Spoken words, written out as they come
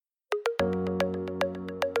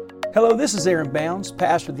Hello, this is Aaron Bounds,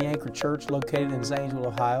 pastor of the Anchor Church located in Zanesville,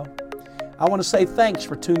 Ohio. I want to say thanks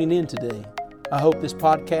for tuning in today. I hope this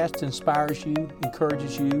podcast inspires you,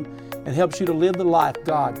 encourages you, and helps you to live the life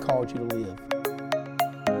God called you to live.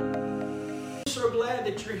 I'm so glad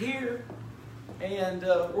that you're here, and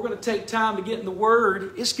we're going to take time to get in the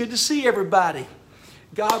Word. It's good to see everybody.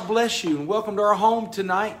 God bless you, and welcome to our home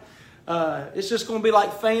tonight. It's just going to be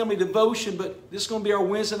like family devotion, but this is going to be our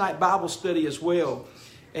Wednesday night Bible study as well.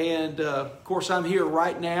 And, of course, I'm here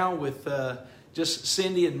right now with just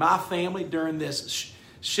Cindy and my family during this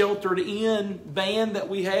sheltered-in van that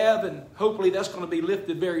we have, and hopefully that's going to be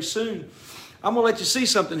lifted very soon. I'm going to let you see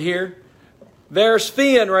something here. There's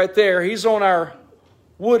Finn right there. He's on our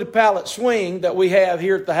wood pallet swing that we have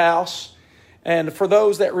here at the house. And for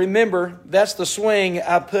those that remember, that's the swing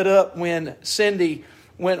I put up when Cindy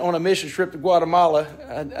went on a mission trip to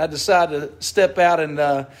Guatemala. I decided to step out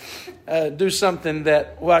and do something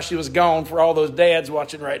that while she was gone for all those dads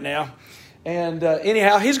watching right now. And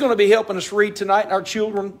anyhow, he's going to be helping us read tonight. Our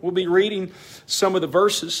children will be reading some of the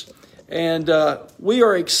verses. And we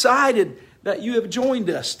are excited that you have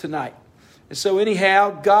joined us tonight. And so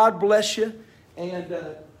anyhow, God bless you. And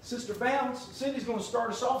Sister Bounds, Cindy's going to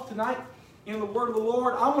start us off tonight in the Word of the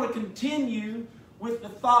Lord. I'm going to continue with the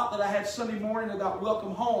thought that I had Sunday morning about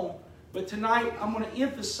welcome home. But tonight I'm going to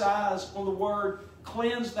emphasize on the word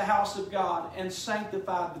cleanse the house of God and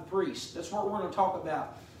sanctify the priest. That's what we're going to talk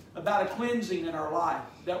about a cleansing in our life.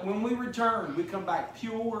 That when we return, we come back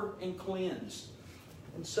pure and cleansed.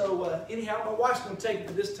 And so anyhow, my wife's going to take it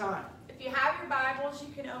to this time. If you have your Bibles,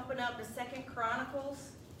 you can open up to 2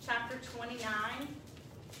 Chronicles chapter 29.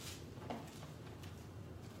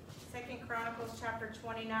 2 Chronicles chapter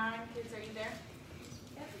 29. Kids, are you there?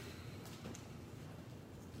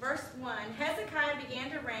 Verse 1, Hezekiah began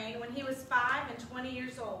to reign when he was 25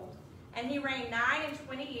 years old, and he reigned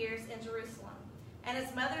 29 years in Jerusalem. And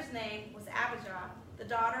his mother's name was Abijah, the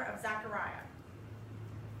daughter of Zechariah.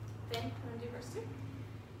 Then, you want to do verse 2?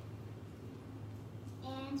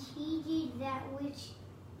 And he did that which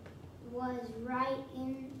was right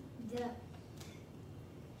in the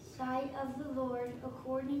sight of the Lord,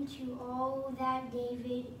 according to all that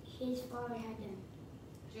David his father had done.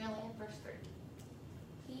 Julian, verse 3.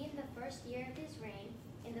 He, in the first year of his reign,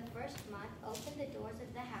 in the first month, opened the doors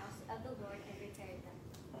of the house of the Lord and repaired them.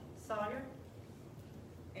 Sawyer.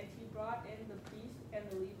 And he brought in the priests and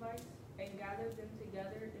the Levites and gathered them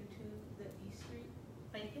together into the east street.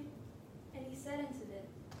 Lincoln. And he said unto them,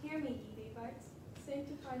 Hear me, ye Levites,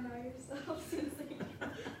 sanctify now yourselves and sing.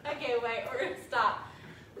 Okay, wait, we're going to stop.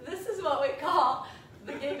 This is what we call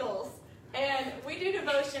the giggles. And we do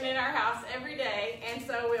devotion in our house every day, and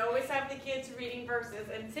so we always have the kids reading verses,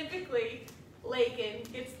 and typically Lakin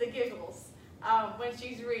gets the giggles when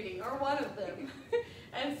she's reading, or one of them.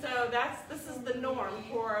 And so this is the norm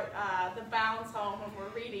for the Bounds home when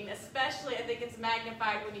we're reading, especially I think it's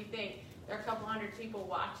magnified when you think there are a couple hundred people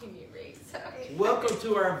watching you read. So. Welcome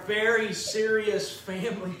to our very serious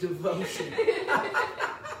family devotion.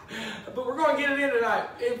 But we're going to get it in tonight.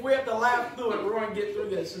 If we have to laugh through it, we're going to get through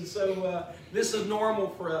this. And so this is normal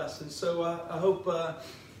for us. And so I hope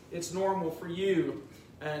it's normal for you.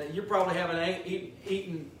 And you're probably having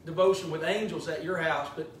eating devotion with angels at your house,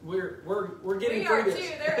 but we're getting through this. We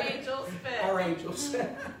are too. They're angels. But... Our angels.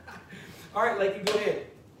 All right, Lakey, go ahead.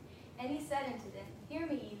 And he said unto them, Hear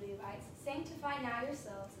me, ye Levites, sanctify now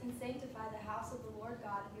yourselves, and sanctify the house of the Lord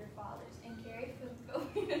God of your fathers, and carry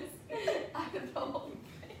filthiness out of the holy place.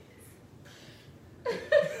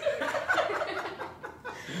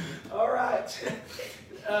 All right.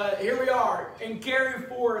 Here we are. And carry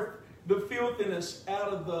forth the filthiness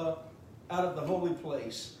out of the holy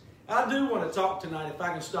place. I do want to talk tonight, if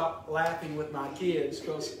I can stop laughing with my kids,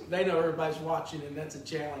 because they know everybody's watching, and that's a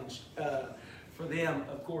challenge for them,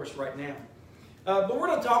 of course, right now. But we're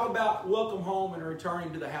going to talk about welcome home and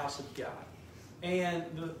returning to the house of God. And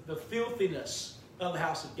the filthiness of the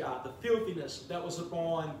house of God. The filthiness that was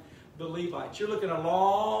upon the Levites. You're looking at a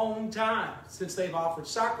long time since they've offered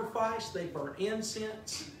sacrifice. They've burnt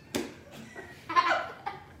incense.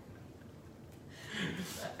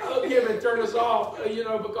 I'll give it, turn us off,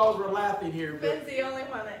 because we're laughing here. Ben's the only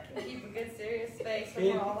one that can keep a good serious face when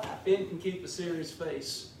we're all laughing. Finn can keep a serious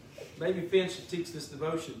face. Maybe Finn should teach this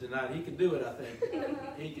devotion tonight. He can do it, I think.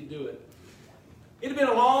 He can do it. It had been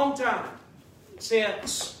a long time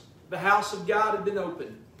since the house of God had been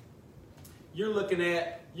opened. You're looking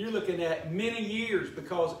at many years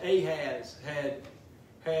because Ahaz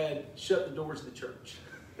had shut the doors of the church.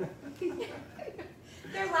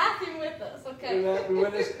 They're laughing with us, okay? They're laughing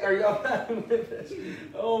with us. Are y'all laughing with us?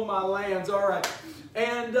 Oh, my lambs. All right.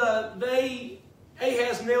 And they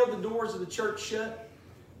Ahaz nailed the doors of the church shut.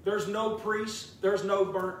 There's no priest. There's no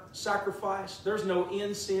burnt sacrifice. There's no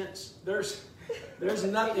incense. There's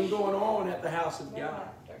nothing going on at the house of God.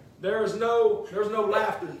 There's no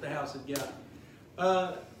laughter at the house of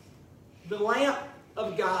God. The lamp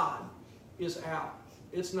of God is out.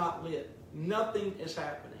 It's not lit. Nothing is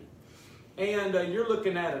happening. And you're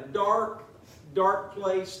looking at a dark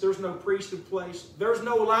place. There's no priesthood place. There's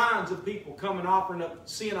no lines of people coming offering up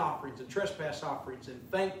sin offerings and trespass offerings and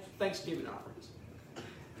Thanksgiving offerings.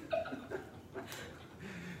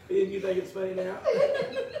 You think it's funny now?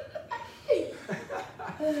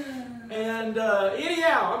 And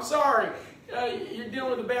anyhow, I'm sorry. You're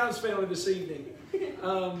dealing with the Bounds family this evening.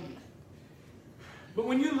 But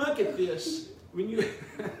when you look at this, when you...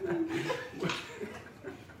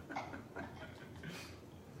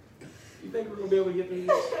 You think we're going to be able to get through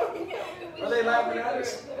this? Are they laughing at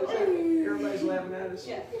us? Everybody's laughing at us?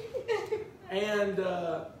 Yeah. And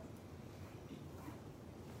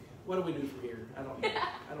what do we do from here? I don't know.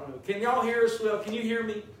 Can y'all hear us well? Can you hear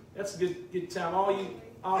me? That's a good time. All you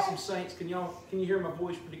awesome saints, can you hear my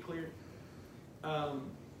voice pretty clear? But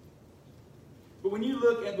when you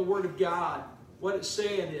look at the Word of God, what it's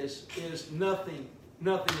saying is nothing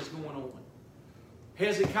is going on.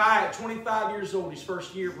 Hezekiah, at 25 years old, his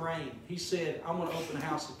first year of reign, he said, I'm going to open the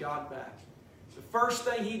house of God back. The first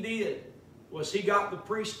thing he did was he got the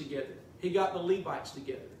priests together. He got the Levites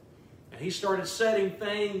together. And he started setting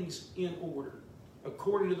things in order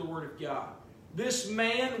according to the Word of God. This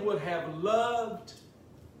man would have loved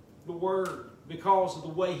the Word because of the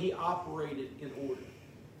way he operated in order.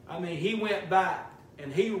 I mean, he went back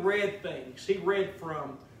and he read things. He read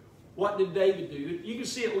from what did David do. You can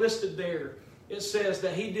see it listed there. It says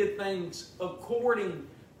that he did things according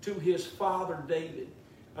to his father David.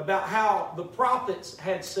 About how the prophets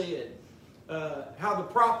had said, that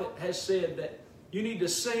you need to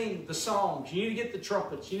sing the songs, you need to get the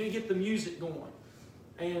trumpets, you need to get the music going.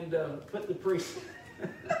 And put the priest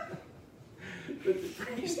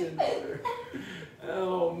in there.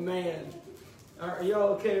 Oh man. Are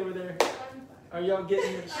y'all okay over there? Are y'all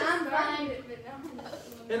getting this? I'm fine.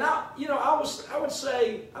 And I would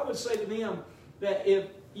say to them that if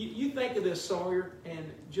you think of this, Sawyer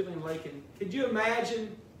and Jillian Lakin, could you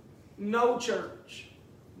imagine no church,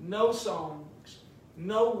 no songs,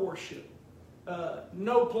 no worship,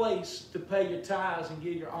 no place to pay your tithes and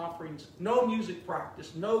give your offerings, no music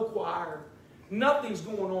practice, no choir, nothing's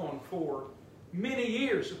going on for many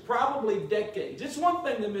years, probably decades. It's one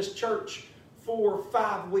thing to miss church for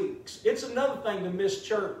 5 weeks. It's another thing to miss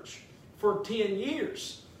church for 10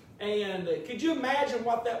 years. And could you imagine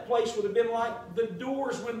what that place would have been like? The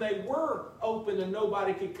doors when they were open and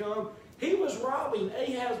nobody could come.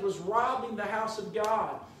 Ahaz was robbing the house of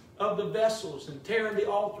God of the vessels and tearing the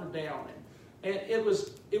altar down. And it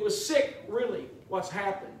was sick, really, what's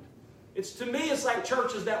happened. To me, it's like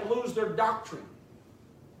churches that lose their doctrine.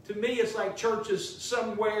 To me, it's like churches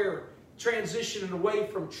somewhere transitioning away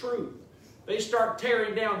from truth. They start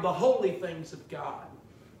tearing down the holy things of God,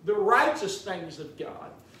 the righteous things of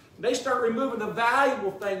God. They start removing the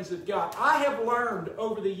valuable things of God. I have learned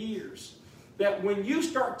over the years that when you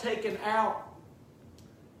start taking out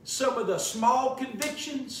some of the small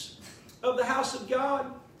convictions of the house of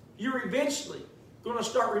God, you're eventually going to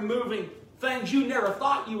start removing things you never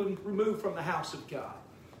thought you would remove from the house of God.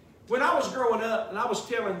 When I was growing up, and I was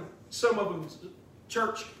telling some of them,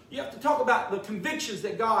 church, you have to talk about the convictions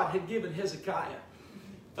that God had given Hezekiah.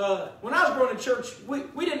 When I was growing in church,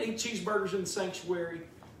 we didn't eat cheeseburgers in the sanctuary.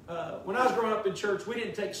 When I was growing up in church, we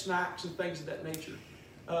didn't take snacks and things of that nature.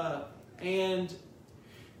 And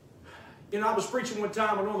I was preaching one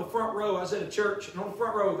time, and on the front row, I was at a church, and on the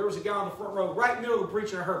front row, there was a guy on the front row, right in the middle of the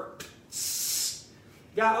preaching, I heard,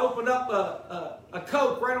 guy opened up a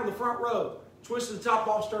Coke right on the front row, twisted the top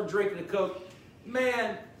off, started drinking a Coke.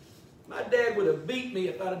 Man, my dad would have beat me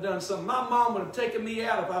if I'd have done something. My mom would have taken me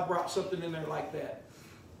out if I brought something in there like that.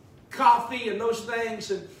 Coffee and those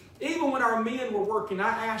things. And even when our men were working,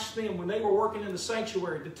 I asked them when they were working in the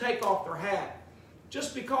sanctuary to take off their hat,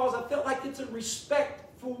 just because I felt like it's a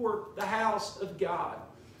respect for the house of God.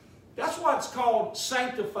 That's why it's called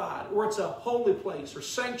sanctified, or it's a holy place, or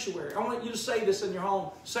sanctuary. I want you to say this in your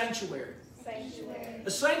home, sanctuary. Sanctuary.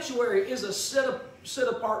 A sanctuary is a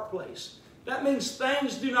set-apart place. That means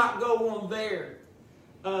things do not go on there.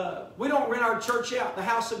 We don't rent our church out, the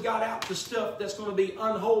house of God out, to stuff that's going to be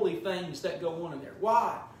unholy things that go on in there.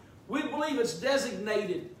 Why? We believe it's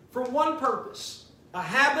designated for one purpose, a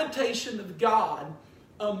habitation of God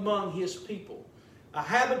among His people. A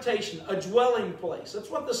habitation, a dwelling place. That's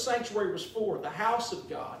what the sanctuary was for. The house of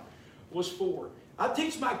God was for. I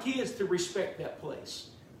teach my kids to respect that place.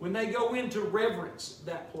 When they go in, to reverence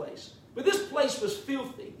that place. But this place was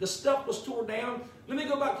filthy. The stuff was torn down. Let me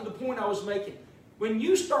go back to the point I was making. When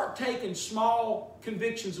you start taking small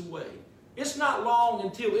convictions away, it's not long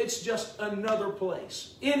until it's just another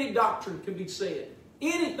place. Any doctrine can be said.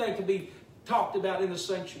 Anything can be talked about in the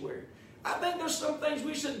sanctuary. I think there's some things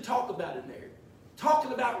we shouldn't talk about in there.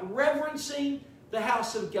 Talking about reverencing the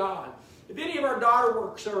house of God. If any of our daughter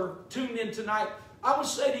works are tuned in tonight, I would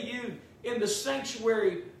say to you, in the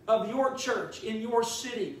sanctuary of your church, in your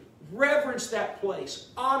city, reverence that place.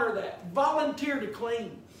 Honor that. Volunteer to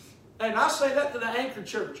clean. And I say that to the Anchor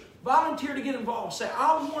Church. Volunteer to get involved. Say,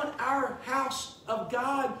 I want our house of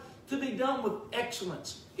God to be done with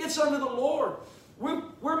excellence. It's under the Lord.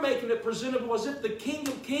 We're making it presentable as if the King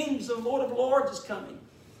of Kings and Lord of Lords is coming.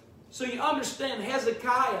 So you understand,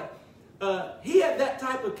 Hezekiah, he had that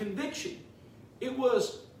type of conviction. It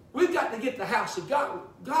was, we've got to get the house of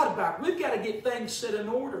God back. We've got to get things set in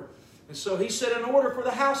order. And so he set an order for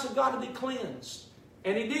the house of God to be cleansed.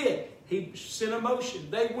 And he did. He sent a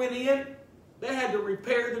motion. They went in. They had to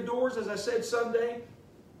repair the doors, as I said Sunday.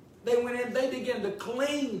 They went in. They began to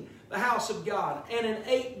clean the house of God. And in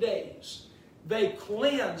 8 days, they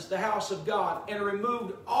cleansed the house of God and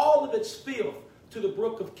removed all of its filth to the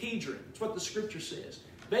brook of Kidron. That's what the scripture says.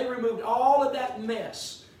 They removed all of that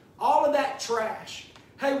mess, all of that trash.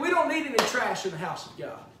 Hey, we don't need any trash in the house of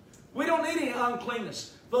God. We don't need any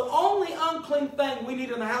uncleanness. The only unclean thing we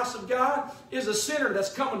need in the house of God is a sinner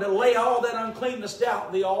that's coming to lay all that uncleanness down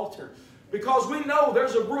at the altar. Because we know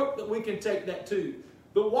there's a brook that we can take that to.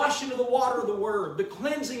 The washing of the water of the Word. The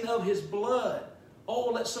cleansing of His blood.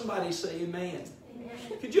 Oh, let somebody say amen.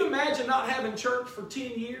 Amen. Could you imagine not having church for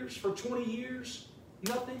 10 years, for 20 years?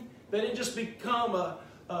 Nothing? That it just become a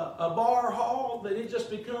bar hall? That it just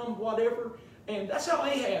become whatever? And that's how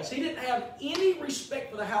Ahaz. He didn't have any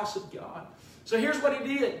respect for the house of God. So here's what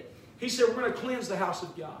he did. He said, we're going to cleanse the house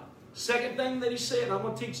of God. Second thing that he said, and I'm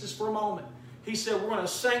going to teach this for a moment. He said, we're going to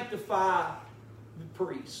sanctify the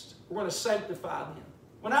priest. We're going to sanctify them.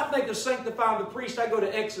 When I think of sanctifying the priest, I go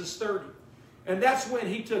to Exodus 30. And that's when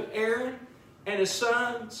he took Aaron and his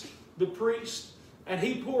sons, the priest, and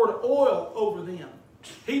he poured oil over them.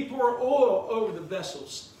 He poured oil over the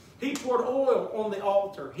vessels. He poured oil on the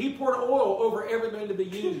altar. He poured oil over everything to be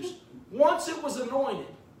used. Once it was anointed,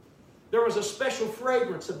 there was a special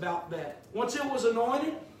fragrance about that. Once it was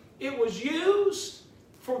anointed, it was used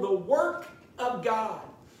for the work of God.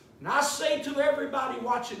 And I say to everybody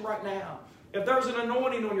watching right now, if there's an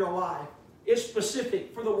anointing on your life, it's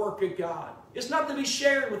specific for the work of God. It's not to be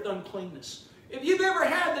shared with uncleanness. If you've ever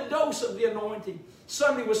had the dose of the anointing,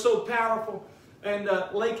 Sunday was so powerful. And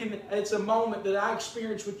Lakin, it's a moment that I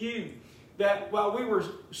experienced with you, that while we were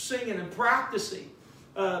singing and practicing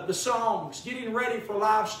the songs, getting ready for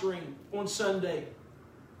live stream on Sunday,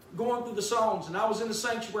 going through the songs, and I was in the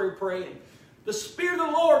sanctuary praying, the Spirit of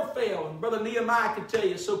the Lord fell, and Brother Nehemiah could tell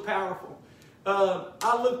you, it's so powerful.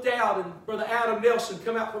 I looked out, and Brother Adam Nelson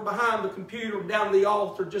come out from behind the computer down to the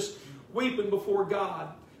altar, just weeping before God.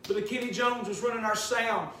 Brother Kenny Jones was running our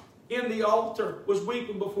sound in the altar, was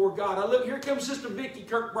weeping before God. I look, here comes Sister Vicki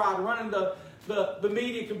Kirkbride running the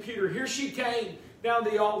media computer. Here she came down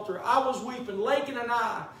the altar. I was weeping. Lakin and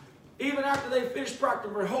I, even after they finished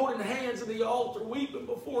practicing, were holding hands at the altar, weeping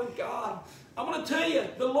before God. I'm going to tell you,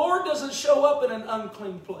 the Lord doesn't show up in an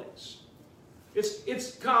unclean place.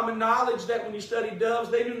 It's common knowledge that when you study doves,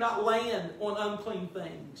 they do not land on unclean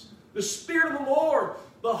things. The Spirit of the Lord,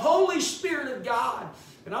 the Holy Spirit of God.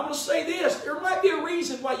 And I'm going to say this, there might be a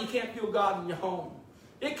reason why you can't feel God in your home.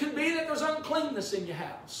 It could be that there's uncleanness in your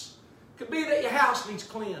house. It could be that your house needs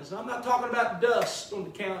cleansed. I'm not talking about dust on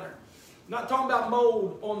the counter. I'm not talking about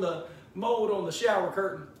mold on the shower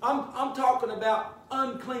curtain. I'm talking about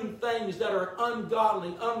unclean things that are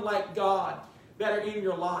ungodly, unlike God, that are in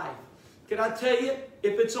your life. Can I tell you,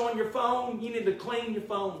 if it's on your phone, you need to clean your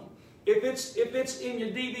phone. If it's in your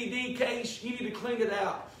DVD case, you need to clean it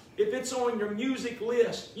out. If it's on your music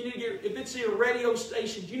list, you need to if it's in your radio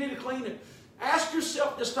stations, you need to clean it. Ask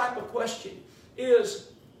yourself this type of question.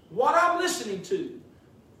 Is what I'm listening to,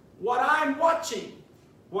 what I'm watching,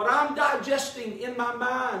 what I'm digesting in my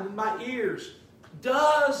mind, in my ears,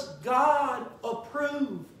 does God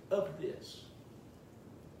approve of this?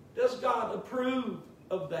 Does God approve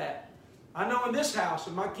of that? I know in this house,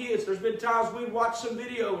 and my kids, there's been times we've watched some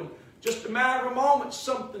video and just a matter of a moment,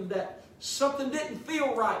 something didn't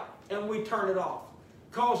feel right, and we turn it off.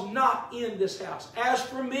 Because not in this house. As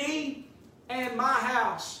for me and my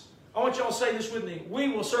house, I want y'all to say this with me. We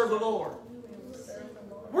will serve the Lord.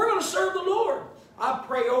 We're going to serve the Lord. I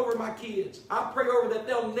pray over my kids. I pray over that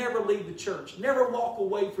they'll never leave the church, never walk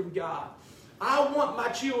away from God. I want my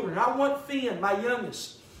children, I want Finn, my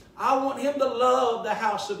youngest, I want him to love the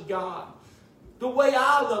house of God the way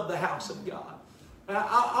I love the house of God.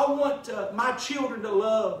 I want my children to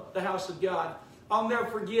love the house of God. I'll never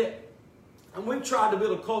forget, and we've tried to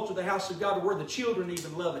build a culture of the house of God where the children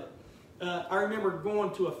even love it. I remember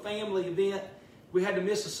going to a family event. We had to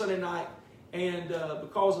miss a Sunday night, and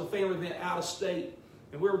because of the family event out of state,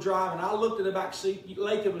 and we were driving. I looked at the back seat.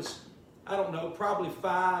 Lakeith was, I don't know, probably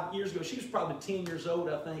 5 years ago. She was probably 10 years old,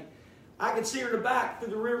 I think. I could see her in the back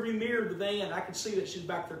through the rearview mirror of the van. I could see that she was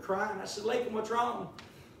back there crying. I said, Lakeith, what's wrong?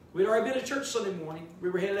 We'd already been to church Sunday morning. We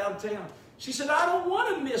were headed out of town. She said, I don't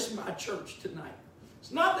want to miss my church tonight.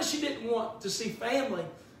 It's not that she didn't want to see family,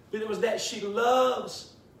 but it was that she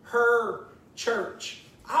loves her church.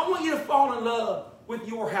 I want you to fall in love with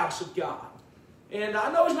your house of God. And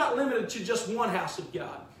I know it's not limited to just one house of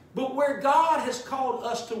God, but where God has called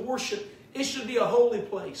us to worship, it should be a holy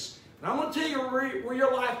place. And I'm going to tell you where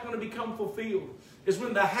your life is going to become fulfilled is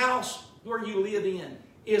when the house where you live in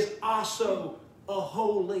is also a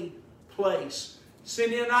holy place.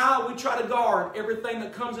 Cindy and I, we try to guard everything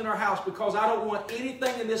that comes in our house because I don't want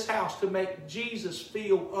anything in this house to make Jesus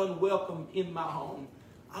feel unwelcome in my home.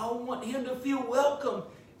 I want him to feel welcome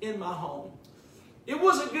in my home. It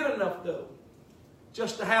wasn't good enough, though,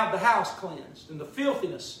 just to have the house cleansed and the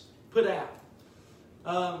filthiness put out.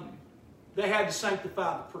 They had to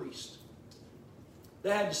sanctify the priest.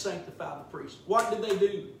 They had to sanctify the priest. What did they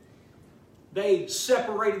do? They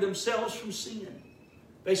separated themselves from sin.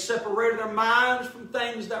 They separated their minds from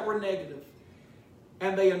things that were negative.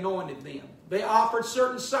 And they anointed them. They offered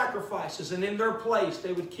certain sacrifices, and in their place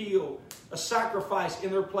they would kill a sacrifice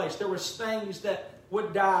in their place. There were things that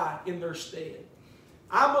would die in their stead.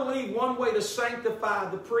 I believe one way to sanctify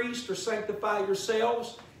the priest or sanctify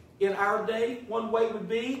yourselves in our day, one way would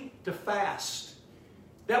be to fast.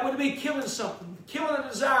 That would be killing something, killing a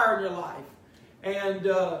desire in your life. And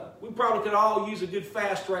we probably could all use a good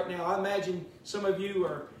fast right now. I imagine some of you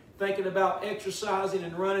are thinking about exercising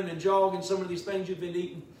and running and jogging, some of these things you've been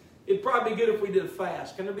eating. It'd probably be good if we did a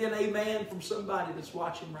fast. Can there be an amen from somebody that's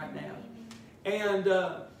watching right now? And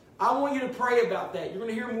I want you to pray about that. You're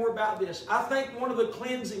going to hear more about this. I think one of the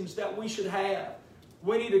cleansings that we should have,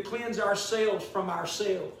 we need to cleanse ourselves, from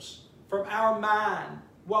our mind,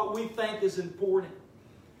 what we think is important.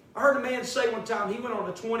 I heard a man say one time, he went on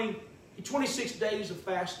a 26 days of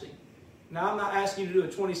fasting. Now, I'm not asking you to do a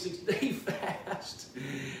 26-day fast.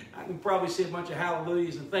 I can probably see a bunch of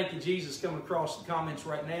hallelujahs and thank you, Jesus, coming across the comments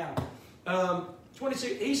right now.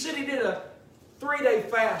 26. He said he did a 3-day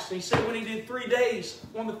fast. And he said when he did 3 days,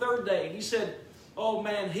 on the third day, he said, oh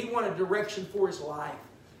man, he wanted direction for his life.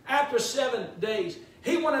 After 7 days,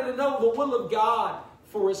 he wanted to know the will of God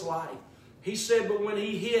for his life. He said, but when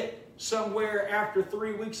he hit somewhere after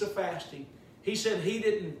 3 weeks of fasting, he said he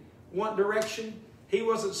didn't want direction. He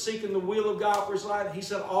wasn't seeking the will of God for his life. He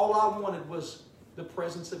said, all I wanted was the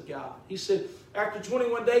presence of God. He said, after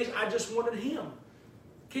 21 days, I just wanted him.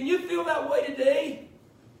 Can you feel that way today?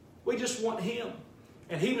 We just want him.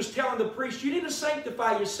 And he was telling the priest, you need to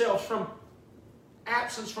sanctify yourselves from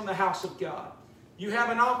absence from the house of God. You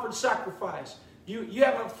haven't offered sacrifice. You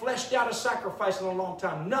haven't fleshed out a sacrifice in a long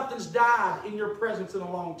time. Nothing's died in your presence in a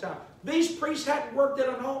long time. These priests hadn't worked at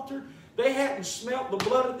an altar. They hadn't smelt the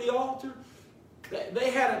blood at the altar.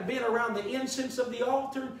 They hadn't been around the incense of the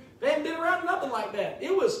altar. They hadn't been around nothing like that.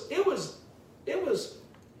 It was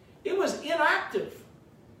inactive.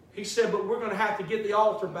 He said, but we're going to have to get the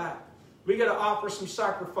altar back. We got to offer some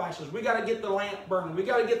sacrifices. We got to get the lamp burning. We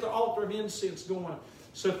got to get the altar of incense going.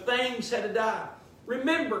 So things had to die.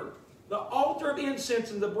 Remember, the altar of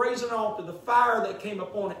incense and the brazen altar, the fire that came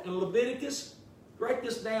upon it. In Leviticus, write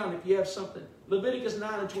this down if you have something. Leviticus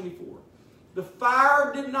 9:24. The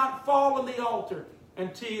fire did not fall on the altar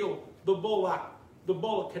until the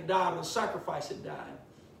bullock had died, or the sacrifice had died.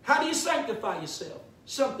 How do you sanctify yourself?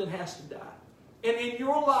 Something has to die. And in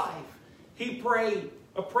your life, he prayed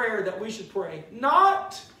a prayer that we should pray.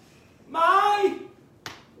 Not my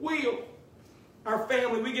will. Our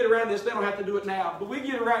family, we get around this. They don't have to do it now, but we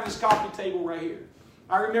get around this coffee table right here.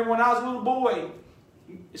 I remember when I was a little boy,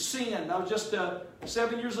 I was just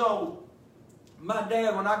 7 years old. My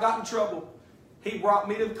dad, when I got in trouble, he brought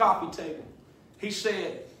me to the coffee table. He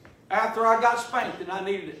said, after I got spanked and I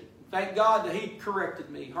needed it, thank God that he corrected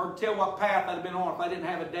me. Hard to tell what path I'd have been on if I didn't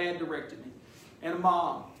have a dad directing me and a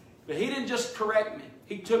mom. But he didn't just correct me.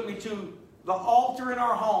 He took me to the altar in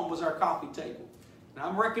our home was our coffee table. And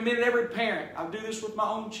I'm recommending every parent, I do this with my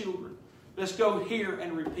own children, let's go here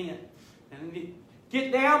and repent. And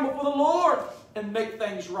Get down before the Lord and make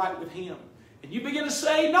things right with Him. And you begin to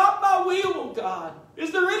say, not my will, oh God.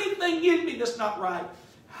 Is there anything in me that's not right?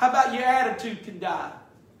 How about your attitude can die?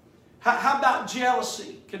 How about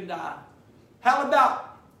jealousy can die? How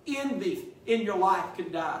about envy in your life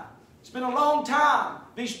can die? It's been a long time.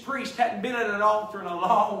 These priests hadn't been at an altar in a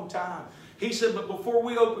long time. He said, but before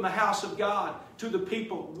we open the house of God to the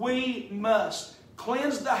people, we must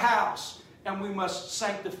cleanse the house and we must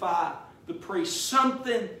sanctify the priest.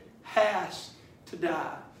 Something has to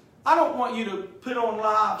die. I don't want you to put on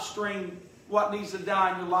live stream what needs to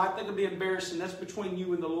die in your life. That could be embarrassing. That's between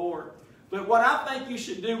you and the Lord. But what I think you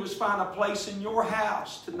should do is find a place in your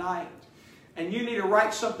house tonight. And you need to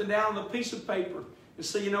write something down on a piece of paper and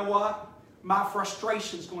say, you know what? My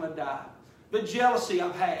frustration's going to die. The jealousy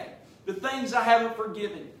I've had. The things I haven't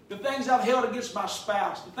forgiven. The things I've held against my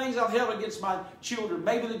spouse. The things I've held against my children.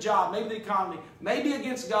 Maybe the job. Maybe the economy. Maybe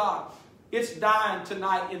against God. It's dying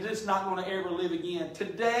tonight and it's not going to ever live again.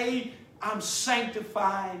 Today, I'm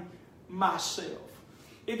sanctifying myself.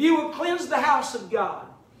 If you will cleanse the house of God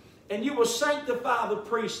and you will sanctify the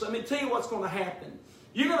priest, let me tell you what's going to happen.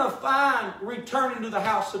 You're going to find returning to the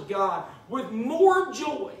house of God with more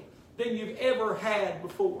joy than you've ever had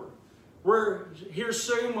before. We're here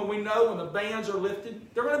soon when we know when the bands are lifted.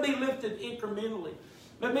 They're going to be lifted incrementally.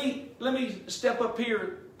 Let me step up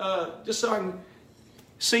here just so I can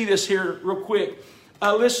see this here real quick.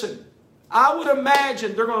 Listen, I would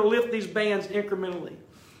imagine they're going to lift these bands incrementally.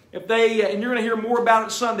 If they, and you're going to hear more about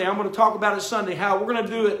it Sunday. I'm going to talk about it Sunday, how we're going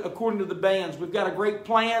to do it according to the bands. We've got a great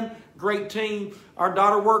plan, great team. Our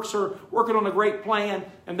daughter are working on a great plan,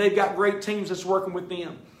 and they've got great teams that's working with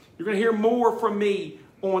them. You're going to hear more from me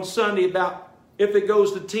on Sunday about if it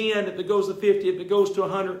goes to 10, if it goes to 50, if it goes to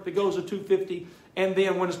 100, if it goes to 250, and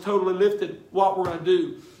then when it's totally lifted, what we're going to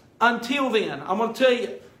do. Until then, I'm going to tell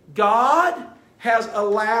you, God has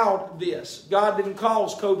allowed this. God didn't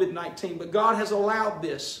cause COVID-19, but God has allowed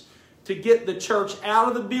this to get the church out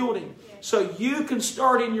of the building so you can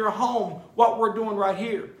start in your home what we're doing right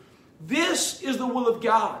here. This is the will of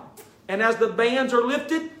God. And as the bands are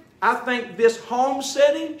lifted, I think this home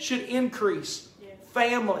setting should increase.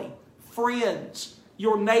 Family, friends,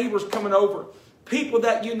 your neighbors coming over, people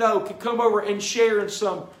that you know could come over and share in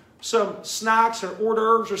some snacks or hors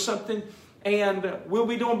d'oeuvres or something. And we'll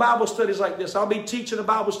be doing Bible studies like this. I'll be teaching a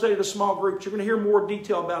Bible study to small groups. You're going to hear more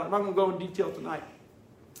detail about it. I'm not going to go in detail tonight.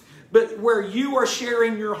 But where you are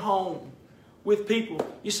sharing your home with people.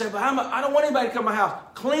 You say, but I don't want anybody to come to my house.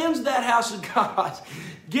 Cleanse that house of God.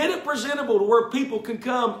 Get it presentable to where people can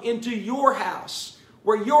come into your house.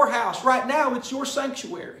 Where your house, right now, it's your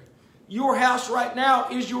sanctuary. Your house right now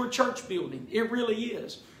is your church building. It really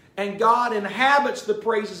is. And God inhabits the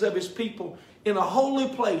praises of His people in a holy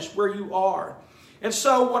place where you are. And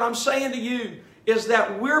so what I'm saying to you is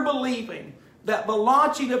that we're believing that the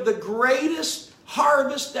launching of the greatest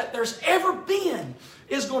harvest that there's ever been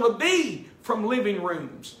is going to be from living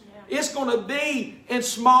rooms. Yeah. It's going to be in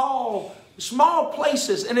small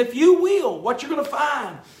places. And if you will, what you're going to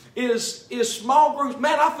find is small groups.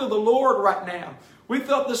 Man, I feel the Lord right now. We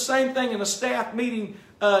felt the same thing in a staff meeting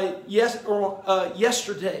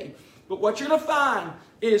yesterday. But what you're going to find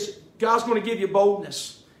is God's going to give you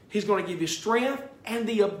boldness. He's going to give you strength and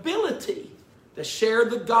the ability to share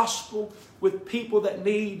the gospel with people that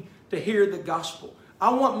need to hear the gospel.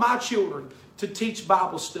 I want my children to teach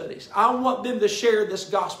Bible studies. I want them to share this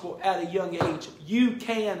gospel at a young age. You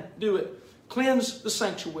can do it. Cleanse the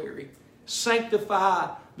sanctuary. Sanctify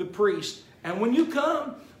the priest. And when you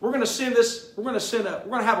come, we're going to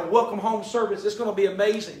have a welcome home service. It's going to be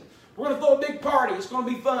amazing. We're going to throw a big party. It's going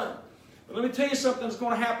to be fun. But let me tell you something that's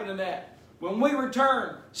going to happen in that. When we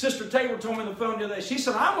return, Sister Taylor told me on the phone the other day, she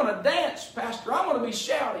said, I'm going to dance, Pastor. I'm going to be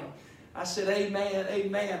shouting. I said, amen,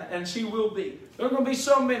 amen. And she will be. There are going to be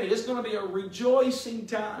so many. It's going to be a rejoicing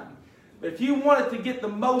time. But if you wanted to get the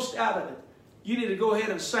most out of it, you need to go ahead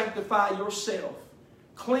and sanctify yourself.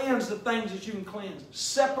 Cleanse the things that you can cleanse.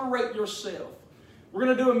 Separate yourself. We're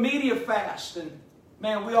going to do a media fast. And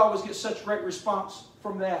man, we always get such great response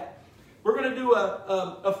from that. We're going to do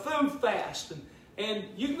a food fast. And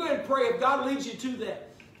you can go ahead and pray. If God leads you to that,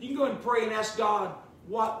 you can go ahead and pray and ask God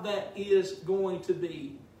what that is going to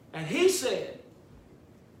be. And He said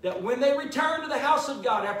that when they returned to the house of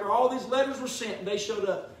God, after all these letters were sent and they showed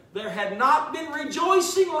up, there had not been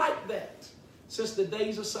rejoicing like that since the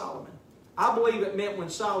days of Solomon. I believe it meant when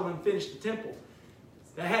Solomon finished the temple.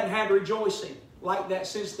 They hadn't had rejoicing like that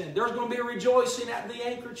since then. There's going to be a rejoicing at the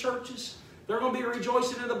anchor churches. There's going to be a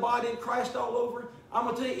rejoicing in the body of Christ all over. I'm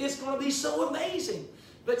going to tell you, it's going to be so amazing.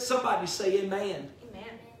 But somebody say amen.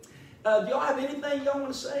 Amen. Do y'all have anything y'all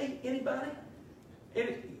want to say? Anybody?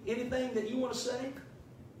 Anything that you want to say?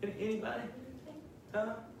 Anybody?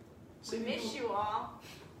 We miss you all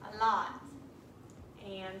a lot.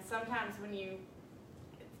 And sometimes when you,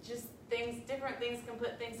 just different things can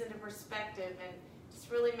put things into perspective, and just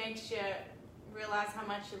really makes you realize how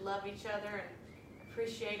much you love each other and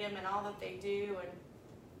appreciate them and all that they do, and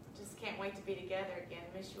just can't wait to be together again.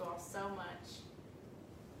 Miss you all so much.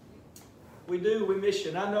 We do. We miss you,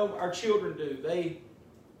 and I know our children do.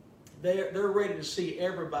 They're ready to see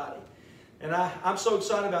everybody, and I'm so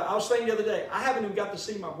excited about it. I was saying the other day, I haven't even got to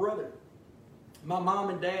see my brother, my mom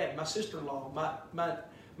and dad, my sister-in-law,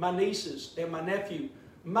 my nieces, and my nephew.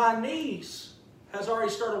 My niece has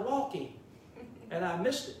already started walking, and I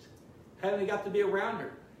missed it. Haven't got to be around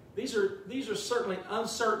her. These are certainly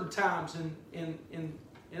uncertain times, and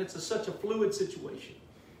it's such a fluid situation.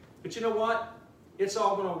 But you know what? It's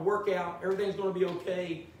all going to work out. Everything's going to be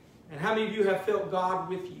okay. And how many of you have felt God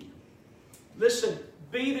with you? Listen,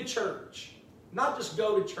 be the church. Not just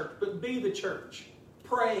go to church, but be the church.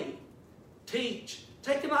 Pray. Teach.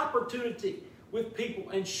 Take an opportunity with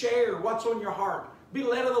people and share what's on your heart. Be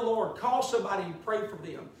led of the Lord. Call somebody and pray for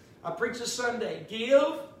them. I preach this Sunday.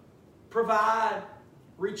 Give, provide,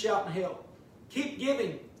 reach out and help. Keep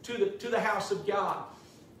giving to the house of God.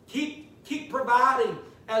 Keep providing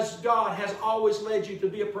as God has always led you to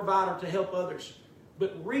be a provider to help others.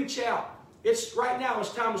 But reach out. Right now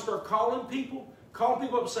it's time to start calling people. Call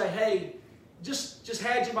people up and say, hey, just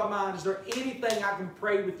had you in my mind. Is there anything I can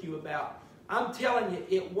pray with you about? I'm telling you,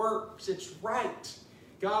 it works. It's right.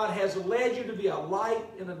 God has led you to be a light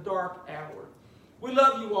in a dark hour. We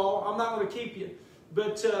love you all. I'm not going to keep you.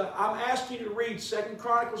 But I'm asking you to read 2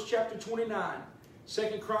 Chronicles chapter 29,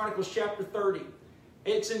 2 Chronicles chapter 30.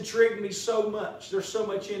 It's intrigued me so much. There's so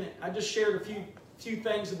much in it. I just shared a few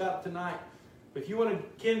things about it tonight. But if you want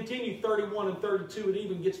to continue 31 and 32, it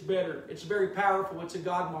even gets better. It's very powerful. It's a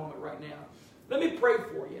God moment right now. Let me pray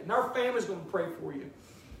for you. And our family's going to pray for you.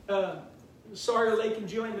 Sorry, Lake and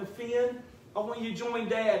Julian and Finn. I want you to join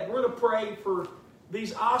Dad. We're going to pray for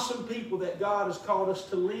these awesome people that God has called us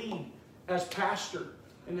to lead as pastor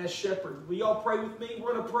and as shepherd. Will y'all pray with me?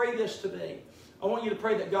 We're going to pray this today. I want you to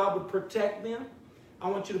pray that God would protect them. I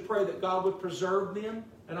want you to pray that God would preserve them.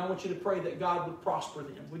 And I want you to pray that God would prosper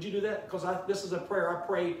them. Would you do that? Because this is a prayer I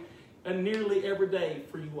pray nearly every day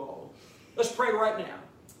for you all. Let's pray right now.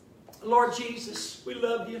 Lord Jesus, we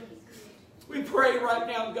love you. We pray right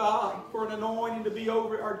now, God, for an anointing to be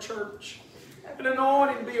over our church. An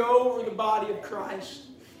anointing to be over the body of Christ.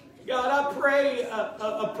 God, I pray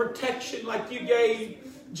a protection like you gave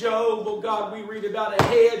Job. Oh God, we read about a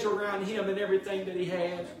hedge around him and everything that he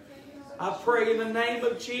had. I pray in the name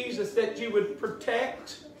of Jesus that you would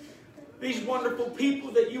protect these wonderful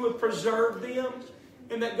people, that you would preserve them,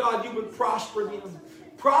 and that, God, you would prosper them.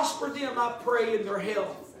 Prosper them, I pray, in their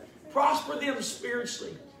health. Prosper them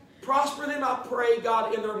spiritually. Prosper them, I pray,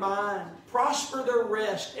 God, in their mind. Prosper their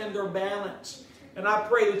rest and their balance. And I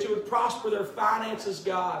pray that you would prosper their finances,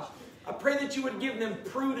 God. I pray that you would give them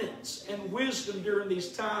prudence and wisdom during these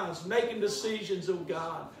times, making decisions, oh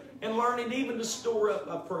God, and learning even to store up,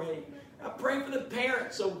 I pray. I pray for the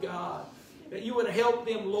parents, oh God, that you would help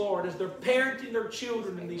them, Lord, as they're parenting their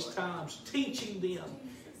children in these times, teaching them.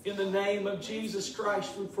 In the name of Jesus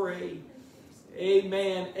Christ we pray.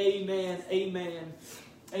 Amen, amen, amen,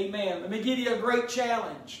 amen. Let me give you a great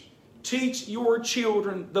challenge. Teach your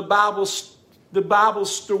children the Bible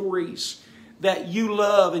stories that you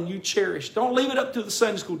love and you cherish. Don't leave it up to the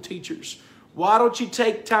Sunday school teachers. Why don't you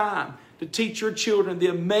take time to teach your children the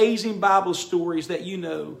amazing Bible stories that you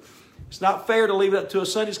know? It's not fair to leave it up to a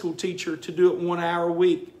Sunday school teacher to do it 1 hour a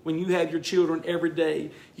week when you have your children every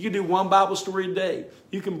day. You can do one Bible story a day.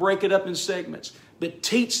 You can break it up in segments. But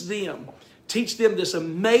teach them this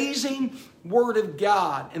amazing Word of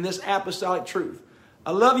God and this apostolic truth.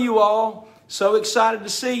 I love you all. So excited to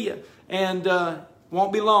see you. And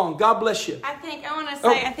won't be long. God bless you. I want to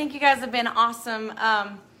say, I think you guys have been awesome.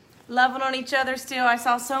 Loving on each other still. I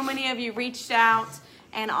saw so many of you reached out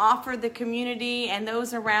and offered the community and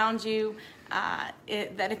those around you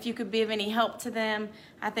that if you could be of any help to them.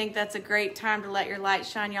 I think that's a great time to let your light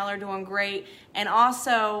shine. Y'all are doing great. And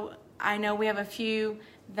also, I know we have a few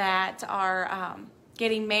that are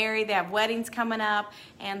getting married. They have weddings coming up,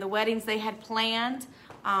 and the weddings they had planned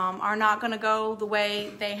are not going to go the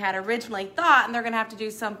way they had originally thought, and they're going to have to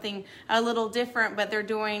do something a little different, but they're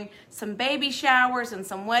doing some baby showers and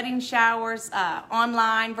some wedding showers,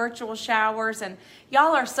 online, virtual showers, and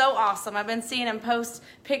y'all are so awesome. I've been seeing them post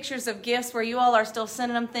pictures of gifts where you all are still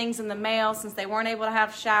sending them things in the mail since they weren't able to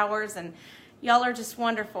have showers, and y'all are just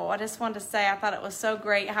wonderful. I just wanted to say I thought it was so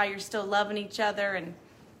great how you're still loving each other, and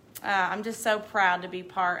I'm just so proud to be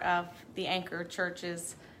part of the Anchor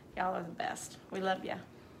churches. Y'all are the best. We love you.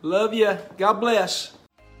 Love you. God bless.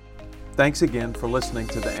 Thanks again for listening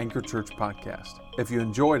to the Anchor Church podcast. If you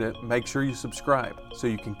enjoyed it, make sure you subscribe so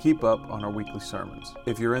you can keep up on our weekly sermons.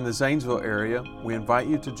 If you're in the Zanesville area, we invite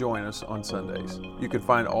you to join us on Sundays. You can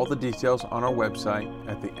find all the details on our website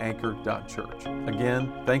at theanchor.church.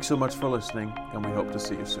 Again, thanks so much for listening, and we hope to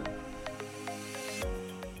see you soon.